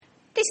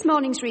This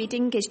morning's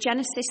reading is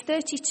Genesis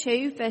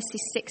 32,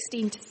 verses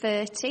 16 to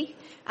 30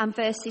 and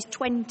verses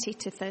 20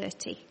 to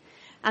 30,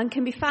 and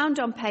can be found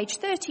on page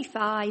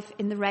 35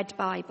 in the Red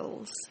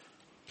Bibles.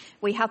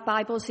 We have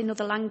Bibles in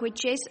other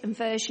languages and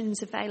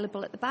versions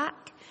available at the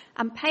back,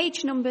 and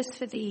page numbers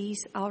for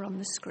these are on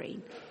the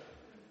screen.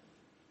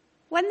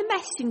 When the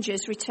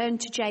messengers returned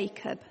to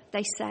Jacob,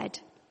 they said,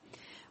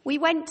 "We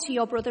went to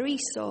your brother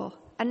Esau,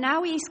 and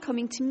now he is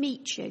coming to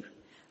meet you,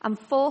 and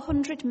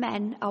 400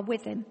 men are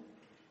with him."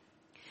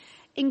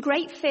 In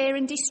great fear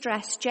and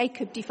distress,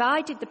 Jacob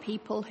divided the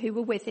people who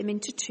were with him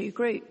into two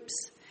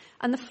groups,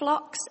 and the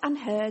flocks and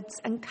herds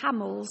and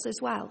camels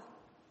as well.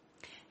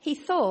 He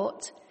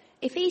thought,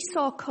 if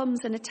Esau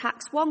comes and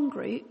attacks one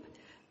group,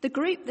 the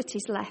group that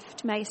is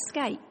left may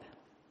escape.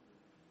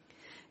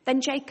 Then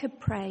Jacob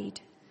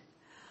prayed,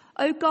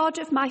 "O God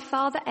of my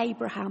father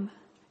Abraham,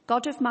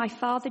 God of my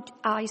father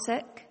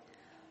Isaac,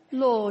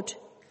 Lord,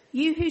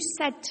 you who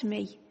said to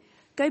me,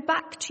 'Go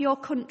back to your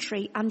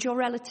country and your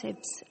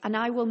relatives, and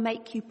I will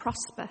make you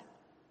prosper.'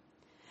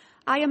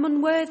 I am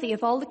unworthy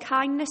of all the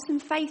kindness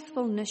and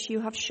faithfulness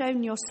you have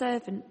shown your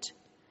servant.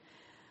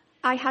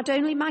 I had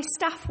only my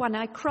staff when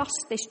I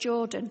crossed this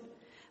Jordan,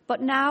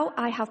 but now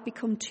I have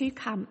become two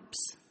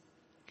camps.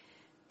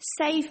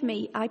 Save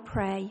me, I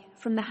pray,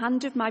 from the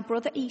hand of my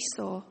brother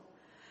Esau,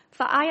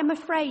 for I am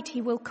afraid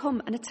he will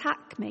come and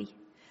attack me,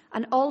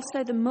 and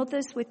also the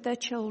mothers with their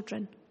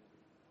children.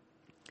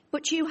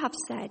 But you have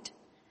said,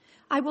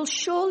 'I will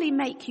surely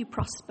make you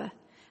prosper,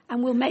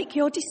 and will make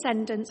your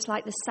descendants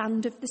like the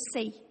sand of the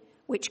sea,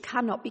 which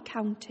cannot be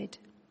counted.'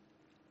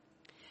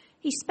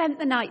 He spent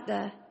the night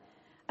there,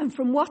 and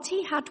from what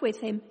he had with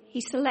him,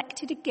 he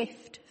selected a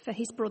gift for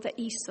his brother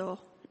Esau."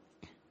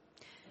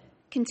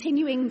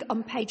 Continuing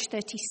on page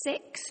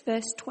 36,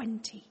 verse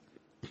 20.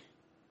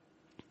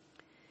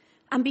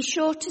 "And be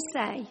sure to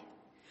say,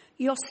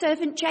 'Your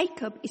servant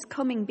Jacob is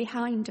coming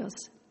behind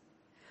us.'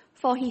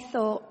 For he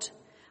thought,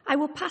 'I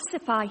will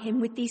pacify him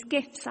with these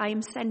gifts I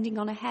am sending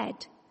on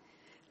ahead.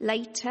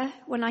 Later,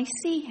 when I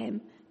see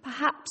him,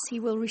 perhaps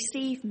he will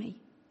receive me.'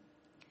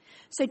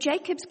 So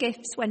Jacob's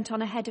gifts went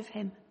on ahead of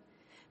him,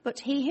 but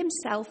he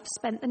himself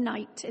spent the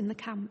night in the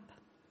camp.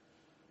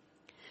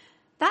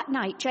 That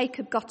night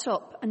Jacob got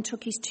up and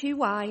took his 2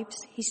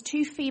 wives, his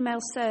 2 female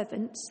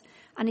servants,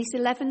 and his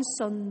 11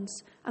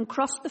 sons, and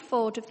crossed the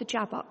ford of the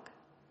Jabbok.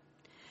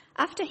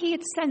 After he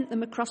had sent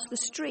them across the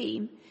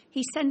stream,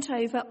 he sent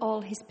over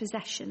all his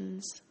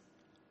possessions.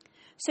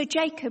 So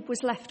Jacob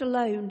was left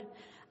alone,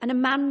 and a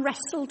man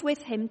wrestled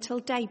with him till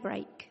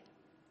daybreak.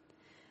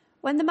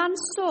 When the man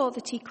saw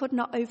that he could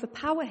not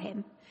overpower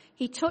him,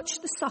 he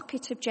touched the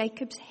socket of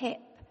Jacob's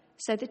hip,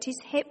 so that his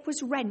hip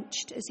was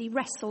wrenched as he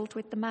wrestled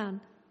with the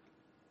man.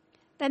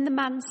 Then the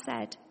man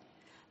said,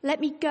 'Let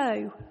me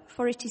go,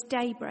 for it is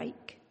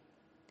daybreak.'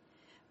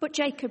 But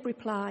Jacob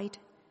replied,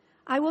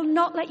 'I will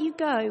not let you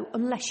go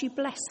unless you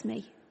bless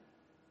me.'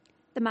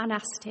 The man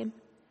asked him,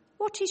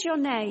 'What is your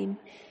name?'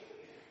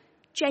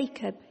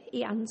 'Jacob,'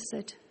 he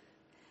answered.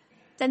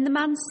 Then the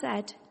man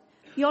said,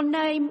 'Your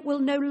name will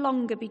no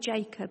longer be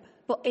Jacob,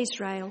 but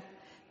Israel,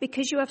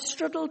 because you have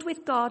struggled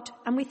with God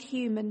and with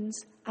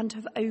humans and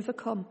have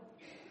overcome.'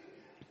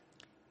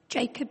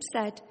 Jacob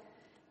said,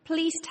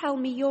 'Please tell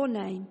me your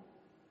name.'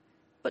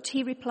 But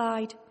he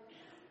replied,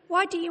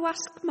 'Why do you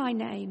ask my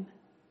name?'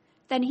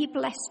 Then he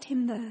blessed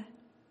him there.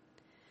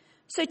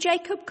 So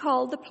Jacob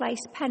called the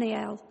place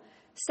Peniel,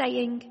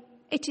 saying,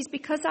 'It is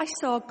because I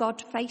saw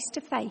God face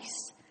to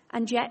face,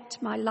 and yet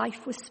my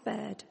life was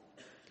spared.'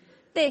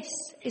 This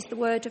is the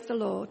word of the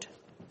Lord.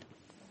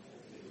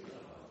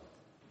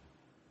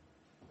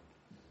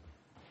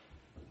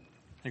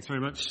 Thanks very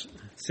much,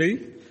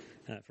 Sue,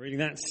 for reading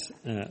that.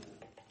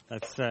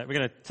 We're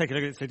going to take a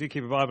look at it, so do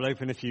keep a Bible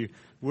open if you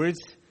would.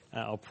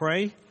 I'll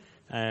pray,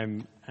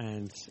 and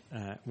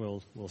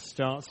we'll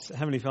start.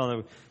 Heavenly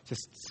Father,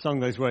 just sung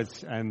those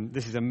words,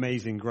 this is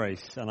amazing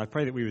grace, and I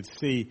pray that we would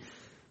see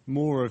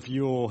more of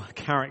your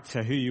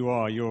character, who you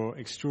are, your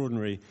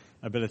extraordinary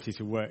ability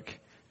to work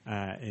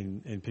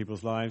in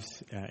people's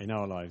lives, in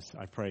our lives.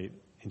 I pray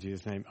in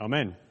Jesus' name.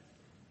 Amen.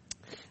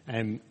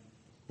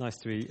 Nice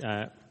to be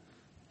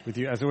with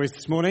you as always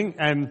this morning.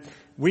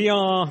 We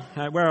are,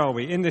 where are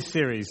we? In this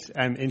series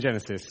in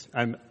Genesis.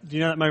 Do you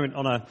know that moment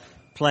on a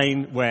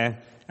plane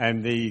where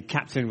the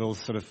captain will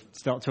sort of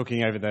start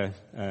talking over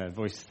the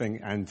voice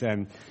thing and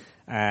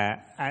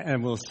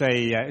we'll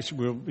say,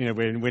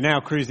 we're now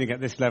cruising at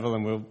this level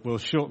and we'll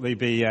shortly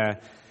be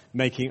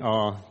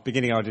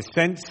beginning our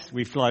descent.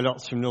 We fly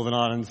lots from Northern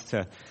Ireland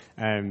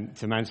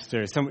to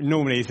Manchester.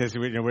 Normally he says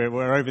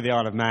we're over the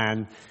Isle of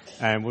Man,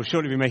 and we'll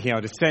shortly be making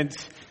our descent,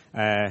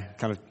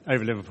 kind of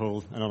over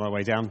Liverpool and on our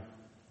way down.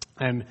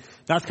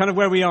 That's kind of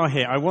where we are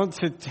here. I want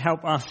to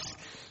help us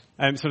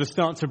sort of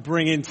start to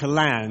bring into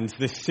land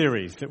this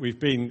series that we've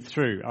been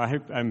through. I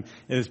hope it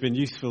has been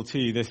useful to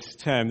you this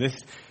term. This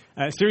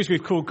series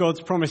we've called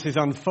God's Promises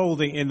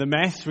Unfolding in the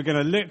Mess. We're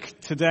going to look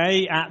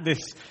today at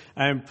this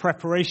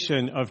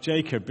preparation of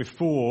Jacob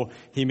before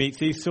he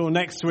meets Esau.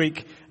 Next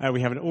week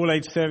we have an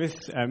all-age service.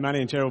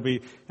 Manny and Joe will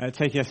be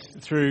taking us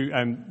through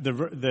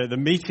the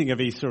meeting of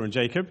Esau and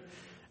Jacob.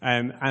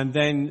 And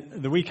then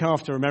the week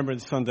after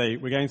Remembrance Sunday,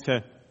 we're going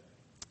to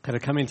kind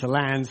of come into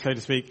land, so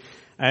to speak,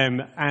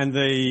 and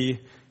the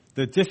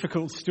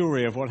difficult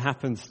story of what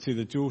happens to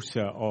the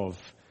daughter of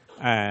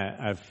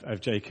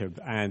Jacob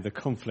and the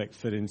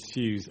conflict that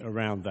ensues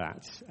around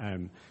that,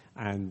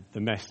 and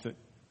the mess that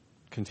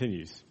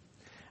continues.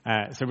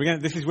 So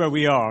this is where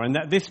we are, and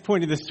at this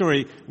point in the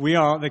story,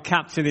 the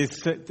captain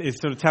is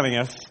sort of telling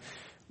us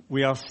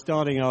we are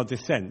starting our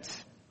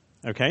descent.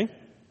 Okay?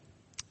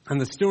 And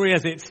the story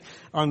as it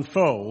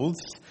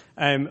unfolds,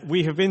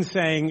 we have been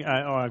saying,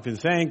 or I've been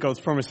saying, God's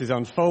promises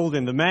unfold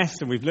in the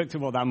mess, and we've looked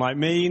at what that might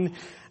mean,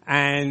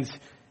 and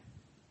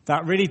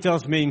that really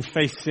does mean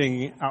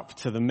facing up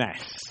to the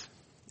mess,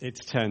 it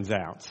turns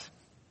out.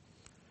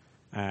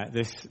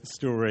 This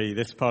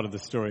part of the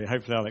story,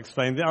 hopefully I'll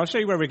explain. I'll show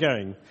you where we're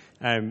going.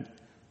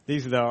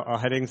 These are our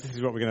headings. This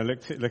is what we're going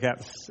to look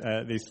at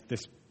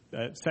this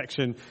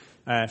section.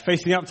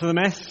 Facing up to the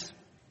mess,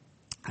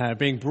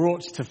 being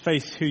brought to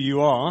face who you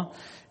are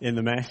in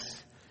the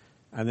mess,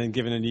 and then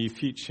given a new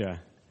future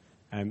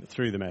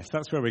through the mess.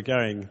 That's where we're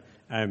going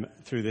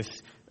through this.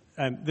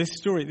 This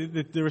story,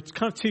 there are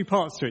kind of two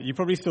parts to it. You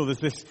probably saw there's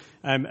this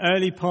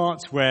early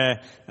part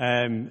where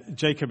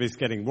Jacob is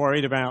getting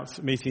worried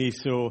about meeting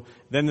Esau.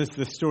 Then there's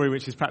the story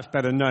which is perhaps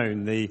better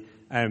known,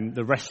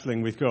 the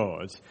wrestling with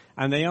God.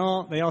 And they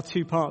are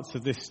two parts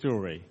of this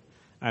story.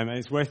 And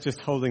it's worth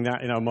just holding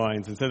that in our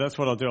minds. And so that's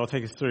what I'll do. I'll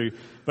take us through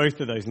both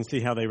of those and see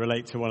how they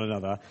relate to one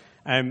another.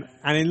 And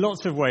in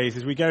lots of ways,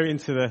 as we go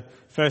into the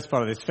first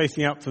part of this,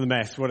 facing up to the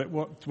mess,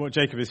 what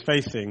Jacob is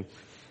facing,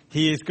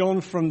 he has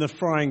gone from the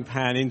frying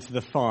pan into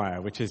the fire,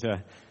 which is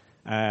a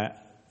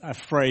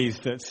phrase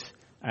that's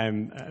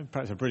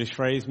perhaps a British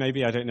phrase,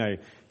 maybe, I don't know.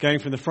 Going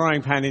from the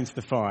frying pan into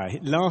the fire.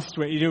 Last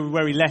week,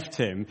 where we left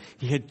him,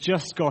 he had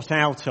just got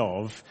out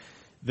of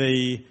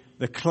the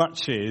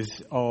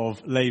clutches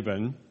of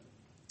Laban,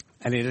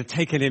 and it had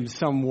taken him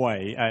some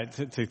way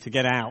to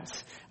get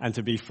out and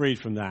to be freed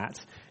from that.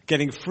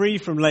 Getting free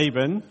from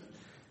Laban,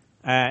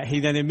 he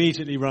then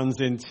immediately runs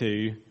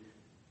into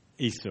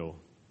Esau.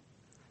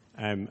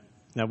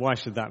 Now, why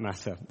should that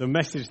matter? The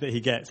message that he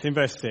gets in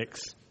verse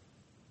 6,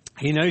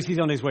 he knows he's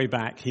on his way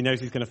back. He knows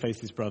he's going to face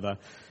his brother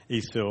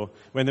Esau.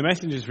 When the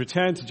messengers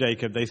returned to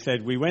Jacob, they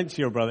said, "We went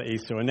to your brother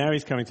Esau, and now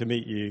he's coming to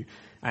meet you,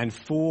 and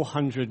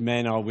 400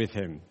 men are with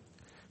him."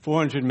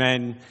 400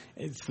 men,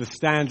 it's the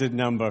standard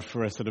number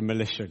for a sort of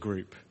militia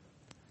group.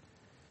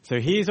 So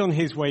he's on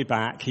his way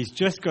back. He's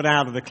just got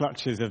out of the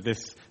clutches of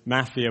this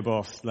mafia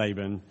boss,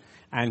 Laban,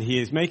 and he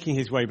is making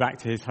his way back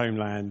to his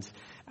homeland.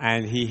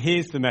 And he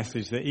hears the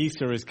message that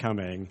Esau is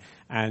coming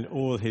and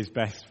all his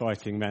best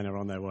fighting men are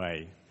on their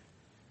way.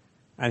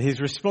 And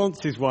his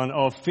response is one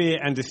of fear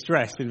and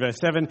distress. In verse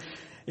 7,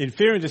 in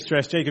fear and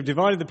distress, Jacob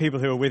divided the people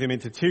who were with him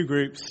into two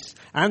groups,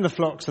 and the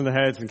flocks and the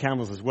herds and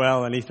camels as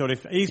well. And he thought,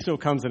 if Esau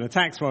comes and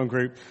attacks one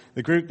group,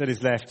 the group that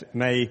is left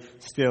may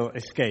still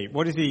escape.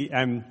 What is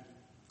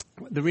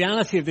the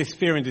reality of this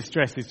fear and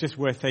distress is just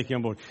worth taking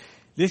on board.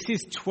 This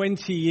is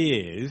 20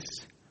 years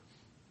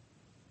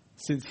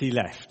since he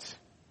left.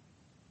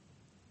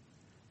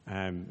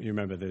 You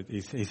remember that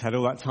he's had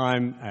all that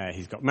time.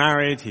 He's got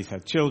married. He's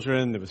had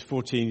children. There was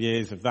 14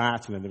 years of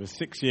that. And then there was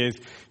 6 years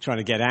trying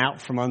to get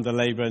out from under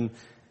Laban.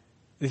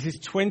 This is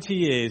 20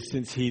 years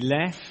since he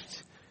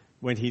left,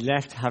 when he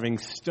left having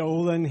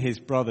stolen his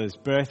brother's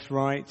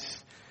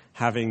birthright,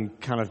 having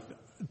kind of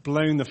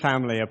blown the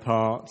family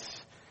apart.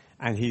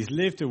 And he's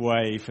lived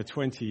away for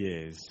 20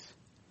 years.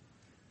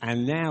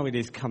 And now it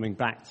is coming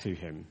back to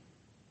him.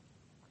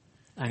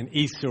 And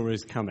Esau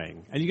is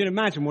coming. And you can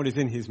imagine what is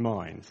in his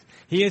mind.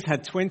 He has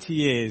had 20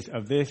 years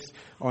of this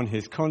on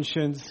his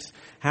conscience.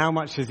 How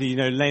much has he,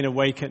 lain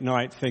awake at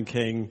night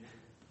thinking,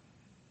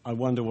 I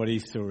wonder what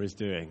Esau is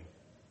doing.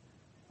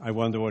 I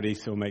wonder what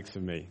Esau makes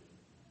of me.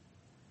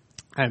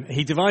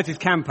 He divides his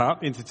camp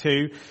up into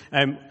two.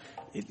 I'm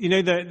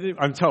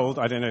told,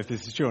 I don't know if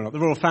this is true or not, the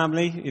royal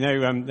family,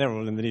 they're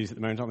all in the news at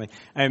the moment, aren't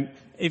they?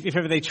 If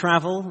ever they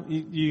travel,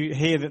 you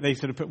hear that they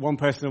sort of put one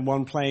person on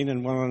one plane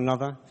and one on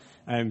another.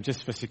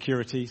 Just for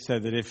security, so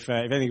that if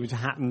anything were to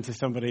happen to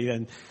somebody,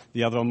 then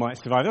the other one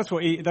might survive. That's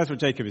what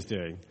Jacob is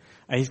doing.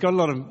 He's got a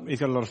lot of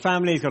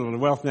family, he's got a lot of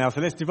wealth now. So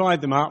let's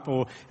divide them up.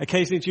 Or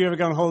occasionally, do you ever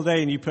go on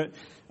holiday and you put,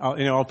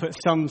 I'll put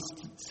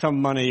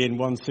some money in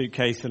one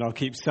suitcase and I'll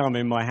keep some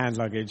in my hand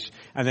luggage.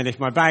 And then if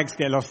my bags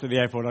get lost at the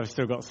airport, I've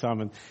still got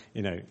some, and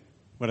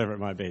whatever it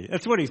might be.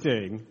 That's what he's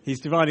doing. He's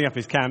dividing up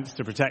his camps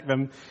to protect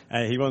them.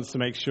 He wants to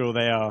make sure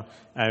they are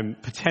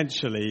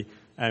potentially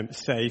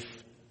safe.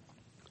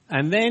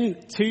 And then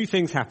two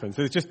things happen.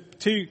 So there's just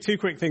two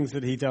quick things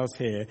that he does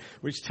here,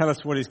 which tell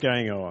us what is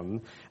going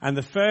on. And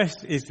the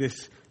first is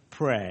this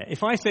prayer.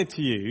 If I said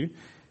to you,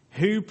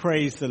 who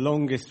prays the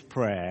longest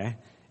prayer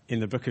in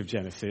the book of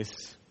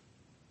Genesis,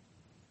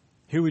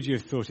 who would you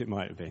have thought it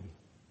might have been?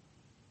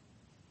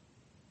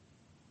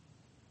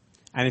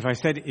 And if I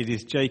said it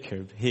is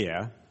Jacob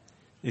here,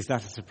 is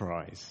that a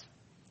surprise?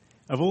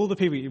 Of all the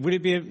people, would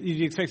it be,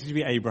 you'd expect it to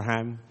be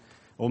Abraham,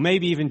 or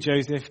maybe even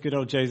Joseph, good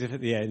old Joseph at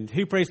the end.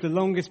 Who prays the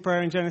longest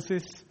prayer in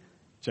Genesis?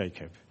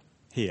 Jacob.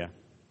 Here.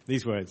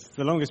 These words.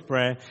 The longest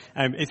prayer.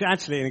 It's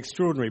actually an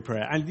extraordinary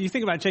prayer. And you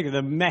think about Jacob,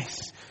 the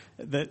mess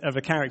of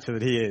a character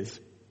that he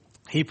is.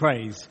 He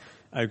prays,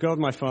 "O God,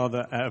 my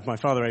father, of my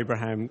father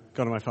Abraham,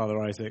 God of my father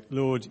Isaac,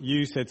 Lord,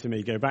 you said to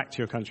me, go back to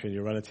your country and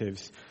your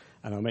relatives,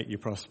 and I'll make you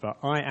prosper.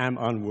 I am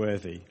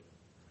unworthy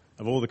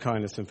of all the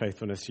kindness and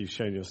faithfulness you've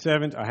shown your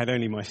servant. I had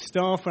only my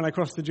staff when I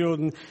crossed the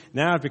Jordan.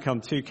 Now I've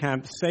become two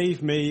camps.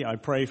 Save me, I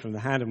pray, from the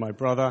hand of my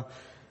brother,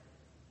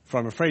 for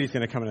I'm afraid he's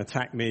going to come and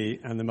attack me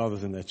and the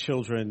mothers and their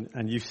children.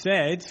 And you've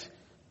said,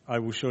 I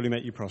will surely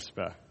make you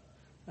prosper.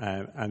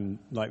 And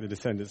like the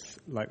descendants,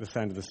 like the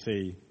sand of the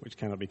sea, which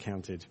cannot be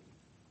counted.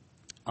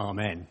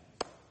 Amen."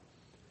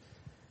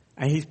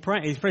 And he's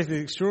prayed this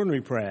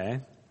extraordinary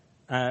prayer,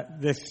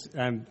 this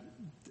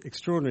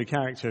extraordinary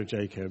character of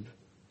Jacob.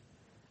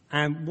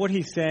 And what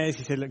he says,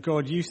 he said, "Look,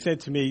 God, you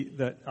said to me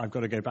that I've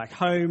got to go back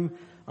home.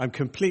 I'm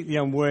completely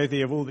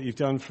unworthy of all that you've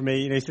done for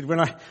me." You know, he said,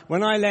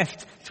 when I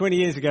left 20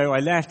 years ago, I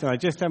left and I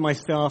just had my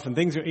staff and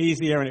things were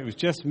easier and it was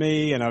just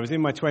me and I was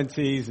in my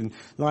 20s and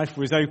life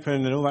was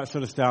open and all that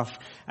sort of stuff.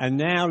 And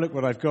now look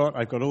what I've got.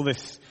 I've got all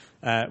this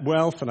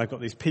wealth and I've got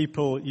these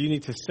people. You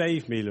need to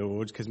save me,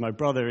 Lord, because my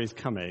brother is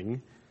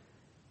coming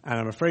and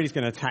I'm afraid he's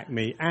going to attack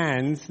me.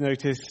 And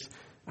notice,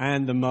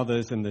 and the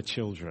mothers and the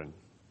children.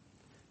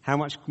 How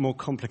much more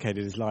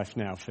complicated is life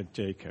now for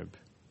Jacob?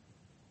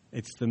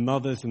 It's the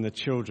mothers and the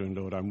children,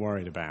 Lord, I'm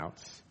worried about.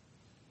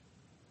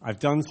 I've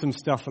done some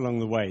stuff along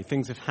the way.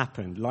 Things have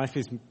happened. Life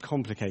is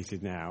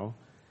complicated now.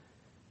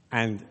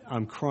 And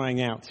I'm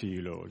crying out to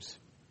you, Lord.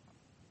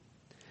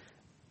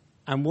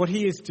 And what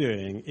he is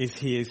doing is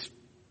he is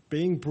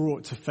being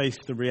brought to face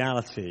the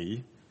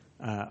reality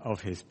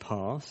of his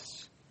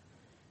past.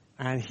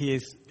 And he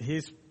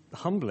is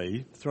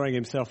humbly throwing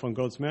himself on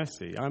God's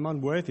mercy. I'm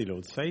unworthy,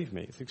 Lord, save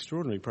me. It's an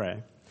extraordinary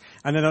prayer.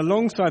 And then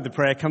alongside the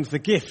prayer comes the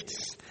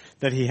gifts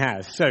that he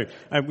has. So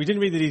we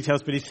didn't read the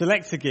details, but he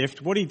selects a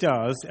gift. What he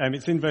does,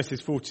 it's in verses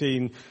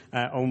 14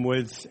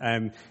 onwards.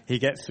 He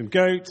gets some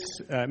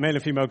goats, male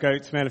and female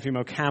goats, male and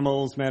female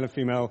camels, male and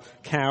female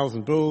cows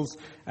and bulls,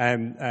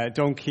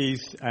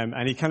 donkeys,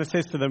 and he kind of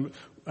says to them,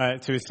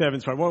 to his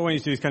servants, right, what I want you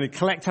to do is kind of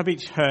collect up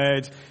each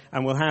herd,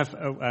 and we'll have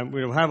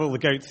all the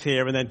goats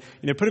here, and then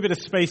put a bit of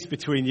space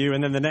between you,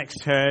 and then the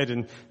next herd,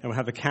 and we'll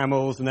have the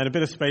camels, and then a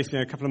bit of space,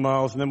 a couple of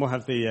miles, and then we'll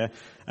have the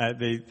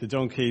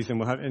donkeys, and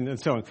we'll have and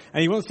so on.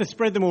 And he wants to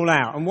spread them all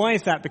out. And why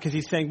is that? Because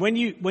he's saying when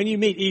you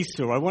meet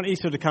Esau, I want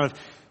Esau to kind of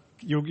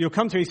you'll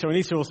come to Esau, and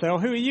Esau will say, "Oh,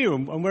 who are you?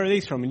 And where are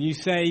these from?" And you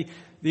say,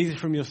 "These are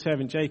from your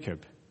servant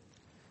Jacob."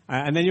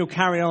 And then you'll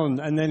carry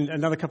on, and then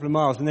another couple of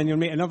miles, and then you'll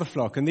meet another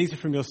flock, and these are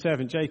from your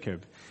servant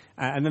Jacob.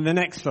 And then the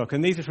next flock,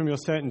 and these are from your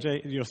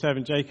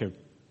servant Jacob.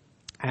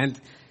 And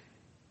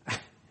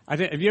have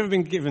you ever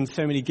been given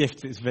so many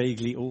gifts it's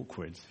vaguely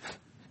awkward?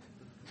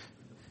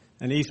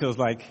 And Esau's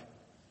like,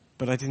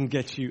 "But I didn't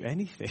get you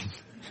anything."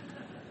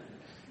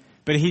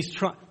 But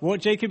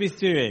what Jacob is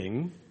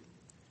doing,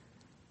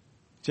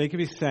 Jacob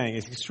is saying,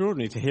 it's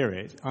extraordinary to hear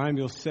it, "I'm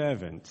your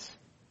servant.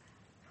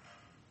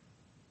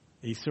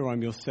 Esau,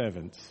 I'm your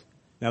servant."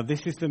 Now,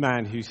 this is the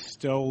man who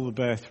stole the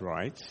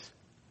birthright,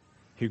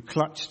 who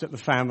clutched at the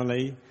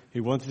family,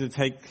 who wanted to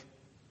take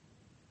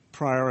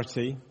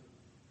priority.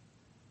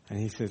 And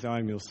he says,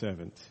 "I'm your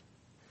servant."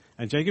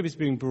 And Jacob is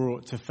being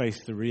brought to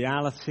face the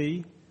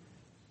reality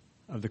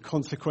of the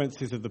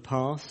consequences of the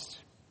past,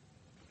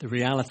 the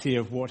reality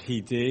of what he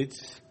did,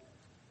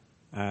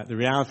 the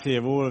reality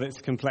of all of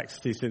its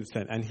complexity since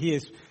then. And he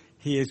is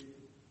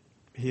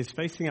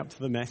facing up to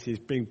the mess. He is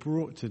being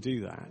brought to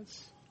do that.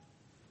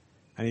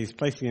 And he's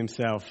placing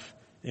himself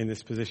in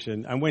this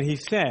position. And when he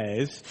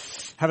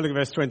says, have a look at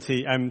verse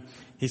 20,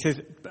 he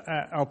says,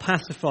 I'll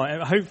pacify,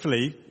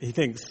 hopefully, he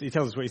tells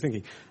us what he's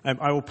thinking,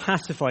 I will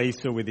pacify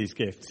Esau with these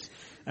gifts.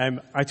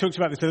 I talked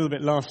about this a little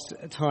bit last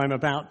time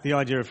about the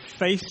idea of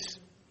face,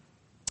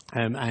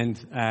 and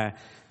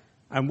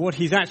what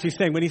he's actually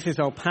saying when he says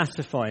I'll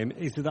pacify him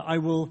is that I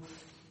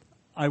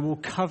will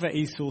cover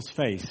Esau's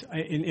face.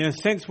 In a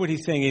sense, what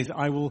he's saying is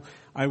I will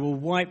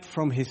wipe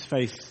from his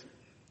face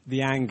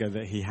the anger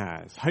that he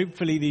has.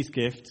 Hopefully these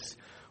gifts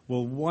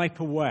will wipe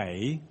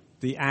away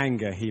the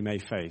anger he may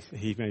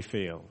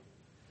feel.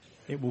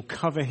 It will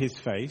cover his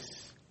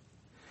face.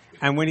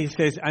 And when he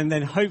says, and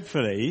then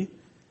hopefully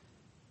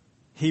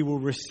he will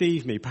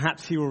receive me,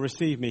 perhaps he will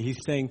receive me, he's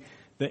saying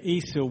that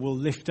Esau will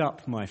lift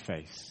up my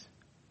face.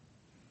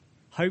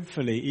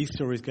 Hopefully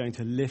Esau is going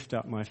to lift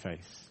up my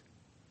face.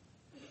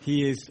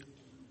 He is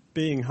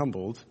being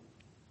humbled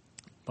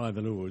by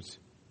the Lord.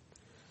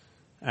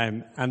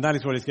 And that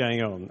is what is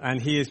going on. And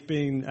he is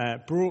being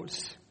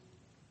brought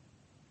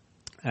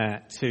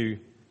to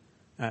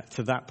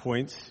that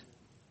point.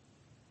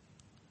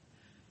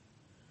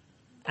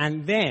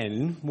 And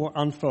then what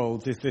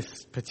unfolds is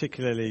this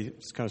particularly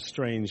kind of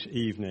strange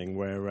evening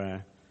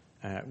where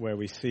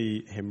we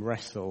see him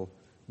wrestle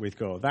with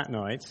God. That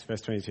night,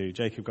 verse 22,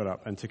 Jacob got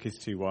up and took his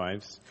 2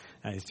 wives,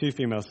 his 2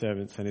 female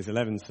servants and his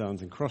 11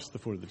 sons and crossed the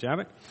ford of the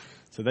Jabbok.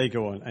 So they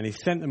go on, and he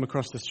sent them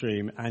across the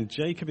stream, and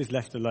Jacob is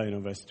left alone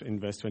in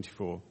verse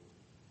 24.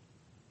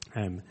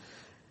 And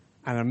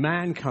a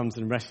man comes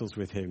and wrestles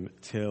with him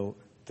till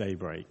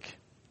daybreak.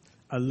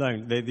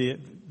 Alone.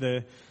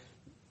 The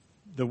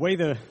way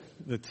the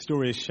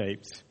story is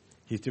shaped,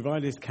 he's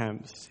divided his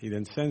camps, he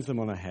then sends them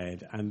on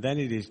ahead, and then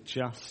it is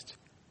just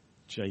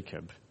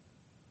Jacob.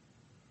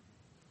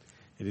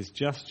 It is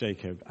just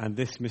Jacob, and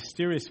this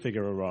mysterious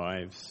figure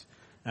arrives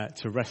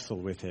to wrestle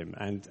with him.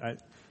 And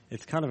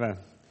it's kind of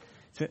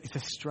it's a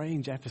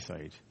strange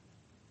episode,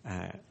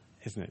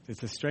 isn't it?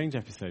 It's a strange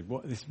episode.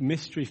 This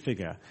mystery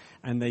figure,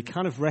 and they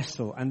kind of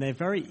wrestle, and they're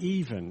very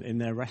even in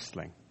their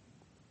wrestling.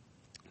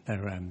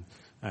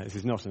 This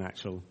is not an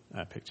actual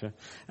picture.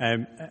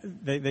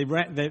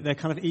 They're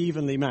kind of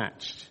evenly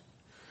matched.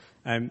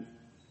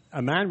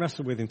 A man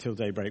wrestled with him till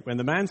daybreak. When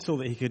the man saw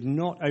that he could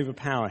not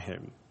overpower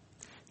him.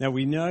 Now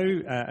we know,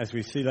 as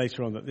we see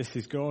later on, that this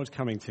is God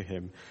coming to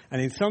him.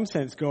 And in some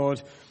sense,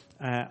 God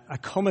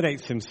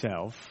accommodates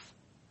himself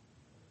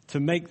to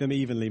make them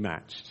evenly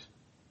matched.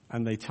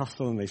 And they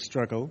tussle and they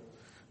struggle.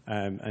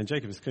 And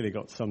Jacob has clearly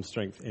got some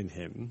strength in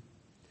him.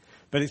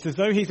 But it's as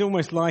though he's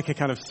almost like a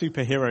kind of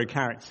superhero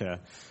character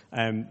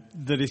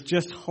that is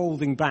just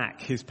holding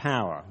back his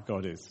power.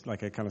 God is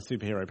like a kind of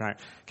superhero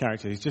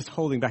character. He's just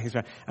holding back his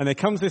power. And there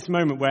comes this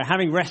moment where,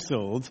 having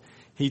wrestled,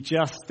 he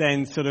just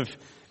then sort of,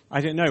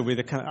 I don't know, with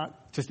a kind of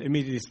just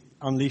immediately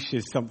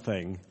unleashes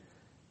something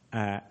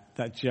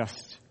that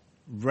just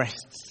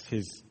wrests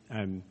his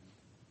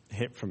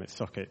hip from its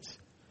socket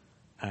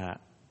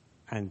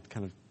and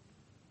kind of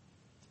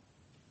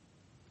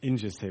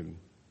injures him.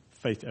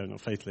 Not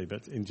fatally,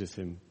 but injures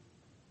him,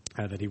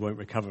 that he won't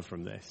recover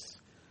from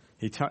this.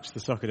 He touched the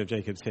socket of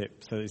Jacob's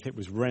hip, so his hip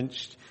was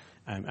wrenched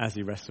as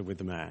he wrestled with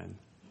the man.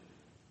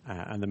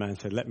 And the man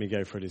said, "Let me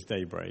go, for it is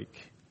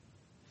daybreak."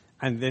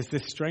 And there's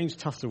this strange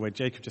tussle where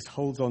Jacob just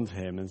holds on to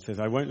him and says,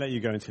 "I won't let you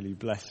go until you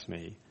bless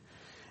me."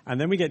 And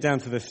then we get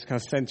down to this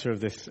kind of center of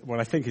this, what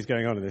I think is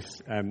going on in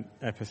this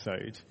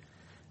episode.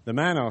 The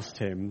man asked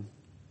him,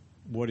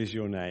 "What is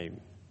your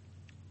name?"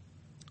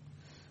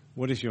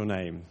 What is your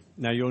name?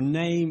 Now, your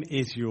name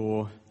is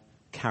your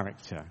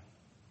character.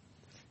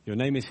 Your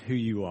name is who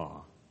you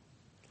are.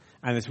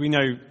 And as we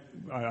know,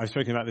 I've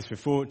spoken about this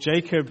before,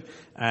 Jacob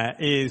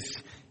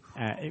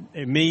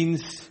it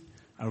means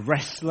a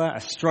wrestler, a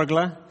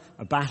struggler,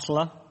 a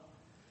battler.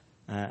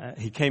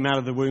 He came out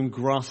of the womb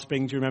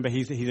grasping. Do you remember?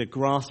 He's a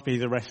grasper,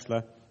 he's a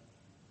wrestler.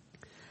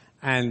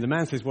 And the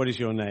man says, "What is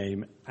your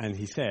name?" And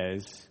he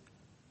says,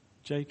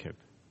 "Jacob."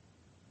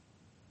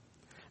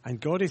 And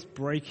God is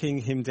breaking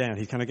him down.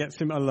 He kind of gets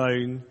him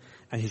alone,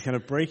 and he's kind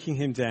of breaking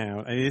him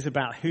down. And it is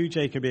about who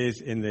Jacob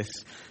is in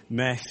this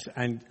mess,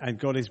 and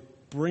God is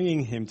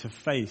bringing him to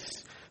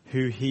face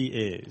who he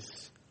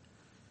is.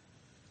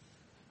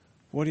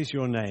 What is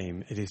your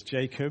name? It is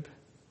Jacob.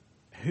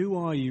 Who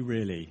are you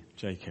really,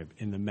 Jacob,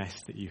 in the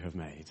mess that you have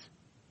made?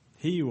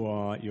 Here you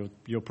are.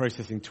 You're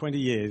processing 20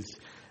 years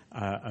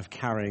of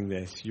carrying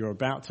this. You're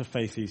about to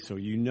face Esau.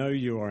 You know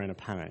you are in a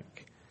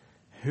panic.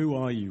 Who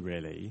are you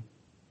really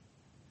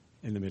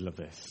in the middle of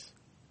this?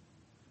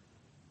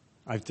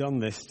 I've done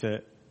this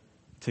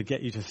to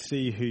get you to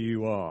see who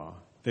you are,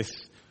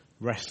 this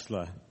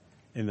wrestler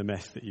in the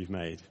mess that you've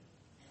made.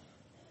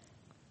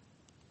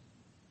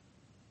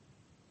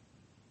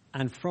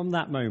 And from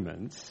that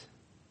moment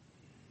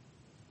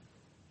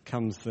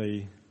comes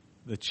the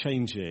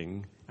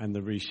changing and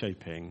the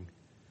reshaping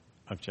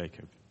of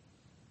Jacob.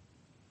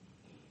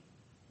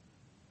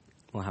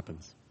 What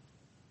happens?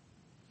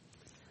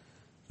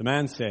 The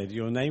man said,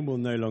 "Your name will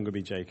no longer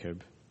be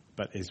Jacob,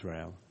 but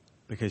Israel,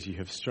 because you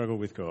have struggled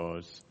with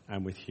God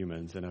and with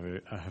humans and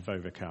have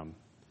overcome."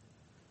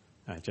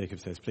 Jacob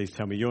says, "Please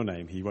tell me your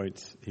name." He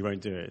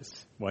won't do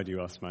it. "Why do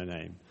you ask my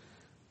name?"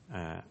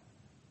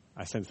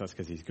 I sense that's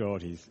because he's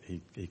God.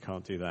 He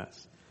can't do that.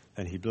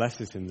 Then he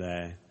blesses him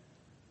there.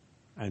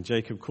 And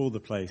Jacob called the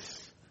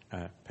place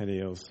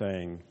Peniel,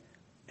 saying,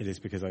 "It is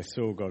because I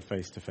saw God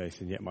face to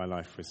face, and yet my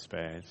life was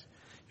spared.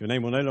 Your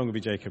name will no longer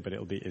be Jacob, but it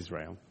will be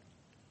Israel.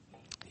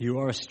 You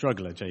are a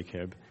struggler,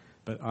 Jacob,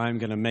 but I'm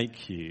going to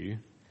make you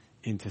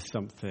into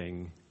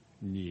something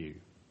new."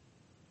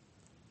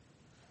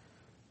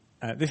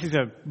 This is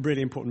a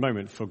really important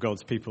moment for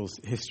God's people's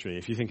history,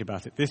 if you think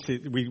about it.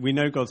 We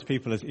know God's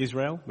people as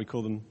Israel. We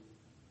call them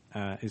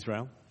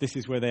Israel. This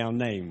is where they are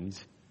named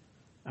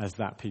as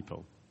that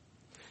people.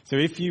 So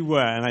if you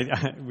were, and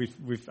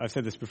I've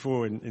said this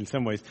before in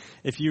some ways,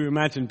 if you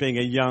imagine being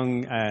a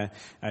young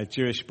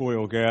Jewish boy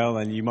or girl,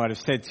 and you might have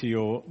said to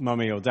your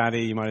mummy or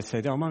daddy, you might have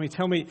said, "Oh, mummy,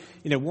 tell me,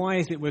 why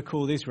is it we're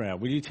called Israel?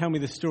 Will you tell me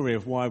the story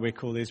of why we're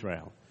called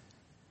Israel?"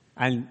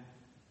 And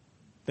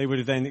they would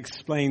have then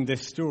explained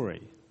this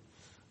story.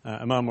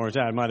 A mum or a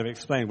dad might have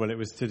explained, well, it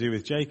was to do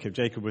with Jacob.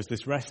 Jacob was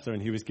this wrestler,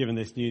 and he was given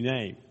this new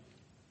name.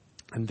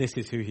 And this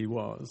is who he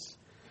was.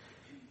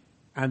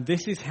 And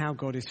this is how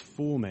God is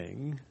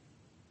forming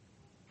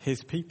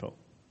his people.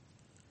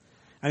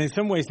 And in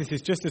some ways, this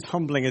is just as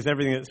humbling as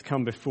everything that's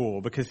come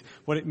before, because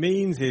what it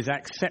means is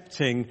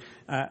accepting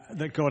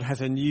that God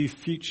has a new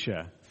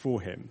future for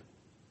him.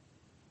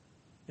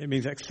 It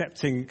means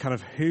accepting kind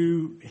of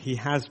who he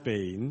has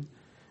been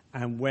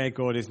and where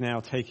God is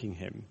now taking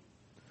him.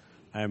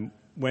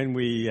 When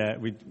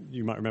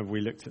you might remember,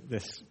 we looked at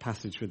this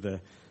passage with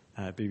the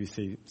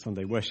BBC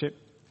Sunday Worship,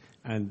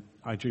 and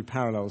I drew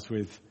parallels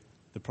with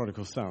the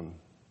prodigal son.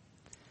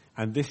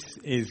 And this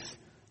is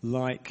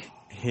like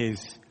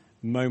his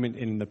moment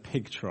in the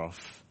pig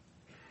trough,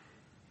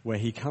 where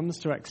he comes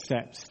to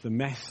accept the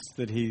mess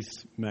that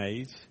he's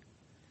made.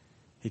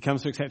 He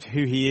comes to accept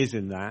who he is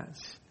in that,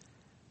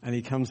 and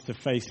he comes to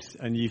face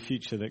a new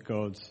future that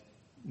God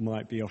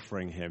might be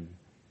offering him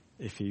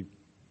if he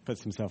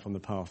puts himself on the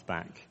path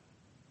back.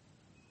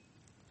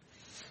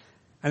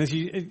 And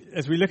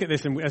as we look at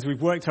this, and as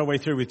we've worked our way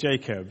through with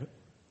Jacob,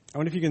 I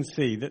wonder if you can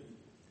see that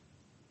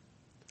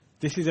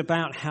this is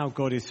about how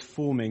God is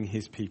forming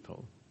his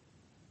people.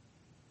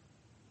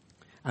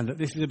 And that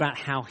this is about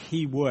how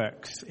he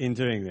works in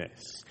doing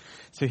this.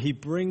 So he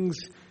brings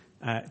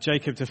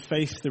Jacob to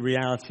face the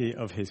reality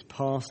of his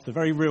past, the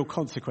very real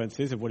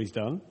consequences of what he's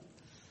done.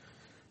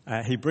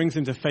 He brings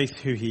him to face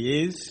who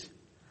he is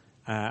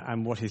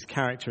and what his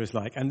character is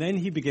like. And then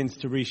he begins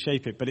to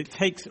reshape it. But it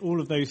takes all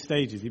of those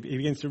stages. He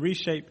begins to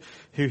reshape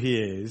who he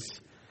is.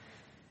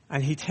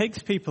 And he takes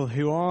people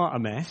who are a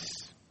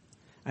mess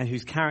and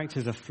whose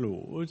characters are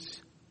flawed.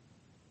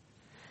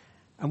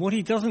 And what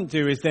he doesn't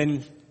do is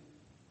then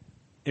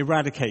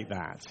eradicate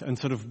that and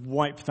sort of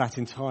wipe that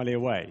entirely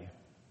away.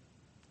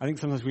 I think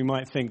sometimes we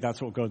might think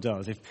that's what God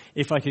does.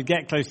 If I could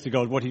get close to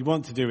God, what he'd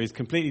want to do is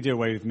completely do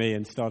away with me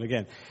and start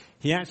again.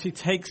 He actually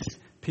takes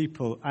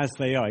people as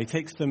they are. He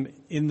takes them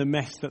in the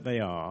mess that they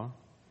are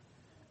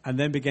and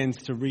then begins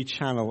to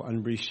rechannel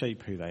and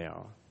reshape who they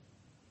are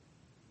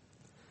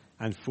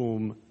and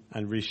form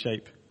and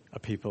reshape a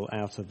people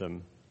out of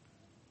them.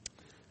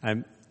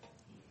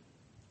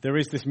 There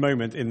is this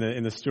moment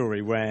in the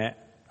story where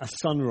a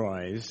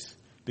sunrise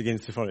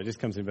begins to follow. It just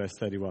comes in verse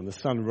 31. The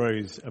sun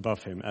rose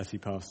above him as he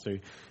passed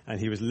through,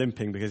 and he was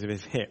limping because of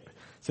his hip.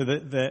 So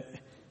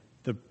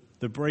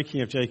the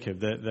breaking of Jacob,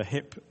 the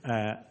hip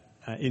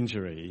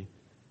injury,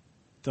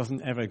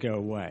 doesn't ever go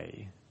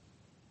away.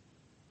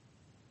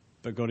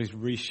 But God is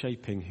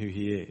reshaping who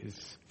he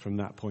is from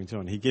that point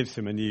on. He gives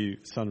him a new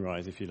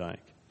sunrise, if you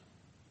like.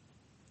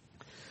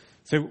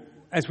 So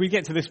as we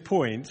get to this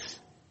point,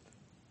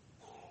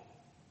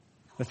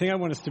 the thing I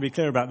want us to be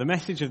clear about, the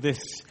message of this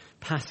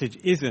passage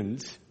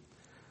isn't,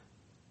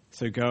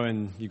 so you've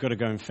got to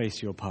go and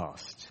face your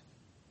past.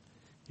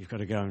 You've got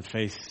to go and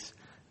face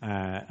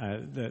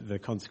the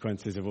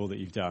consequences of all that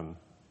you've done.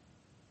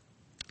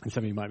 And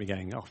some of you might be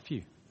going, oh,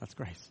 phew, that's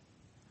great.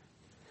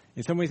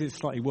 In some ways, it's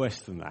slightly worse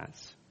than that.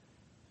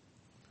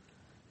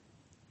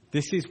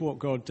 This is what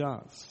God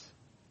does.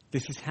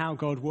 This is how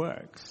God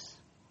works.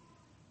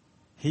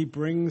 He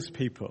brings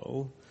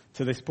people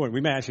to this point.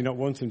 We may actually not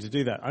want him to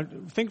do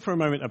that. Think for a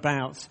moment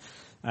about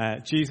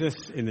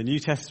Jesus in the New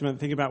Testament.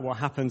 Think about what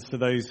happens to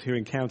those who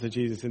encounter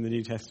Jesus in the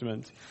New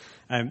Testament.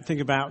 Think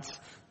about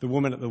the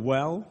woman at the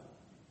well.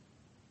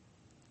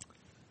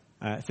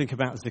 Think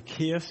about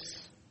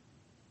Zacchaeus.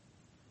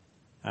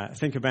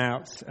 Think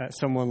about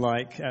someone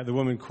like the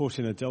woman caught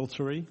in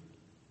adultery.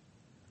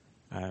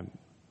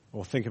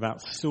 Or think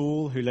about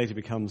Saul, who later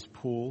becomes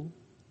Paul.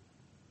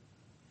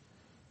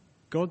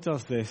 God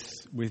does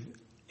this with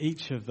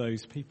each of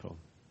those people.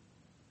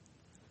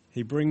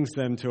 He brings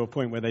them to a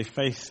point where they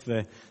face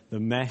the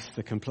mess,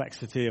 the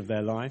complexity of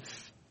their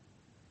life.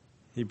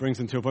 He brings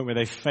them to a point where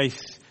they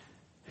face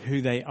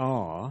who they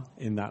are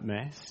in that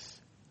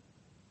mess.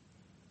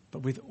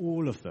 But with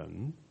all of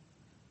them,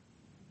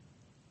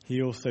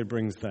 he also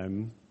brings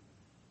them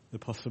the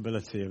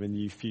possibility of a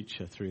new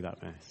future through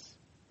that mess.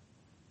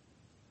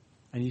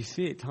 And you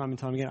see it time and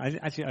time again.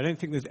 I don't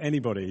think there's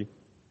anybody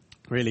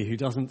really who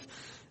doesn't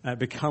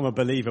become a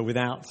believer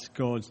without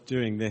God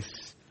doing this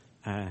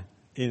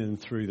in and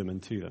through them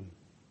and to them.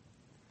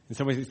 In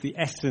some ways, it's the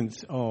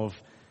essence of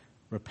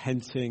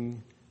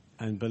repenting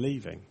and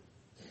believing,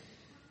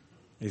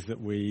 is that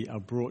we are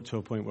brought to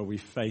a point where we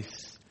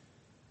face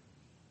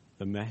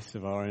the mess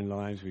of our own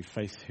lives, we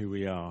face who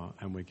we are,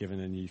 and we're given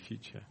a new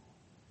future.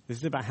 This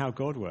is about how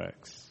God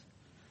works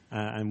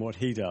and what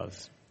he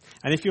does.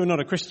 And if you're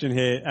not a Christian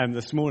here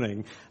this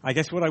morning, I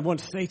guess what I want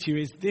to say to you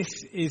is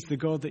this is the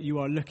God that you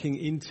are looking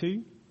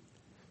into.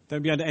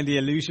 Don't be under any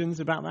illusions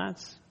about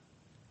that.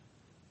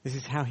 This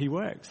is how he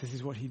works. This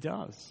is what he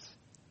does.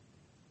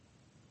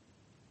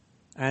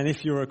 And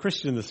if you're a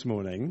Christian this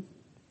morning,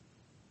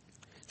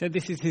 then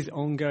this is his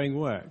ongoing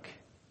work.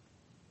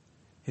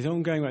 His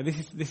ongoing work.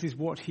 This is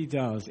what he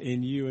does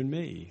in you and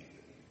me.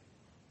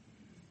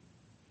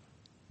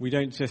 We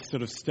don't just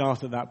sort of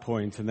start at that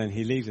point and then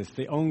he leaves us.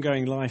 The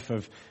ongoing life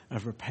of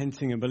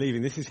repenting and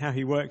believing. This is how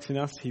he works in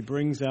us. He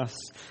brings us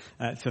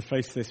to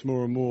face this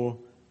more and more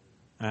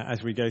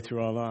as we go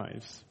through our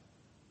lives.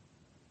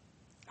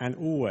 And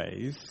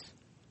always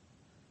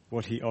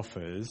what he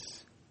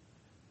offers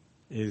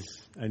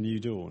is a new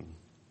dawn,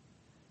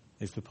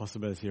 is the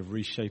possibility of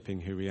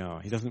reshaping who we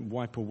are. He doesn't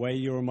wipe away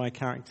your and my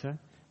character.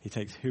 He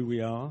takes who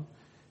we are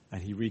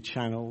and he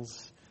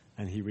rechannels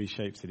and he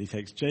reshapes it. He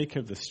takes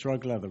Jacob, the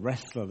struggler, the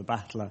wrestler, the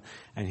battler,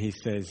 and he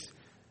says,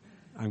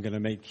 I'm going to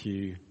make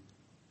you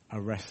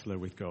a wrestler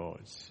with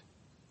God.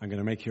 I'm going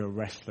to make you a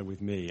wrestler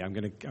with me. I'm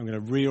going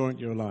to reorient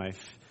your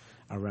life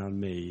around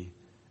me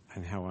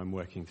and how I'm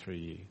working through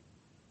you.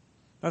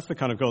 That's the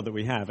kind of God that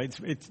we have.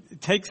 It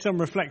takes some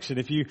reflection.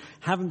 If you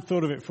haven't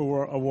thought of it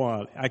for a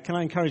while, can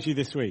I encourage you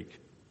this week?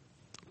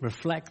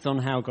 Reflect on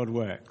how God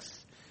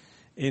works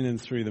in and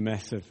through the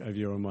mess of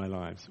your and my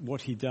lives.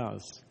 What he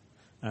does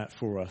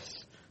for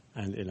us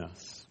and in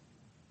us.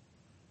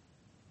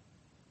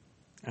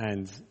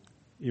 And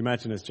you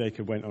imagine as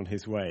Jacob went on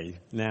his way,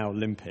 now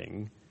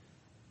limping,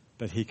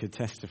 that he could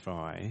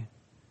testify,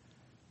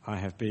 I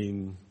have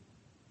been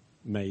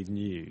made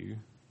new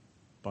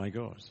by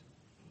God.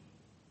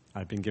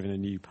 I've been given a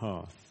new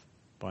path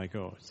by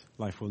God.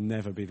 Life will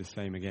never be the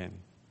same again.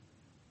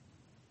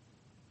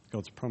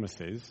 God's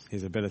promises,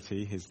 his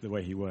ability, the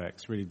way he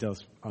works, really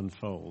does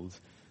unfold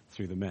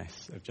through the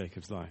mess of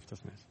Jacob's life,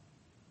 doesn't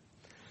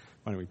it?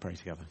 Why don't we pray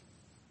together?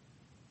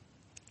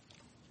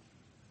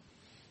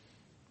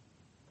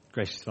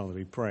 Gracious Father,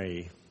 we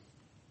pray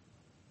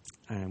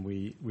and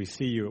we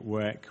see you at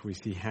work. We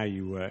see how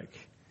you work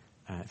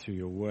through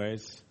your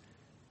words.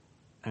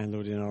 And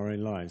Lord, in our own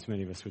lives,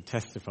 many of us would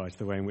testify to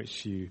the way in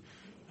which you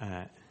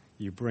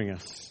bring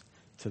us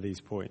to these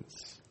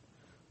points.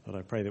 Lord,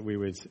 I pray that we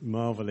would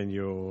marvel in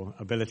your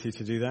ability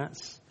to do that.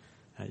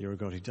 You're a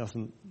God who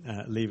doesn't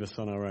leave us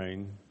on our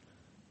own,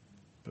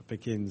 but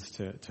begins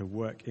to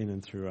work in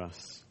and through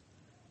us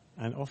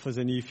and offers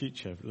a new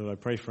future. Lord, I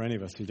pray for any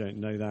of us who don't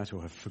know that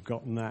or have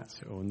forgotten that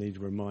or need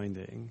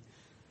reminding,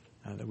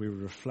 that we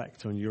would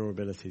reflect on your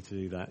ability to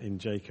do that in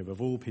Jacob,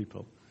 of all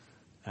people.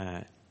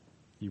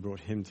 You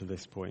brought him to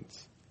this point.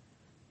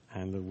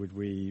 And Lord, would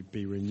we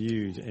be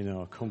renewed in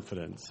our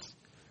confidence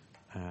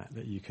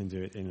that you can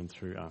do it in and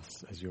through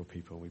us as your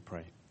people, we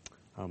pray.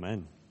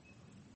 Amen.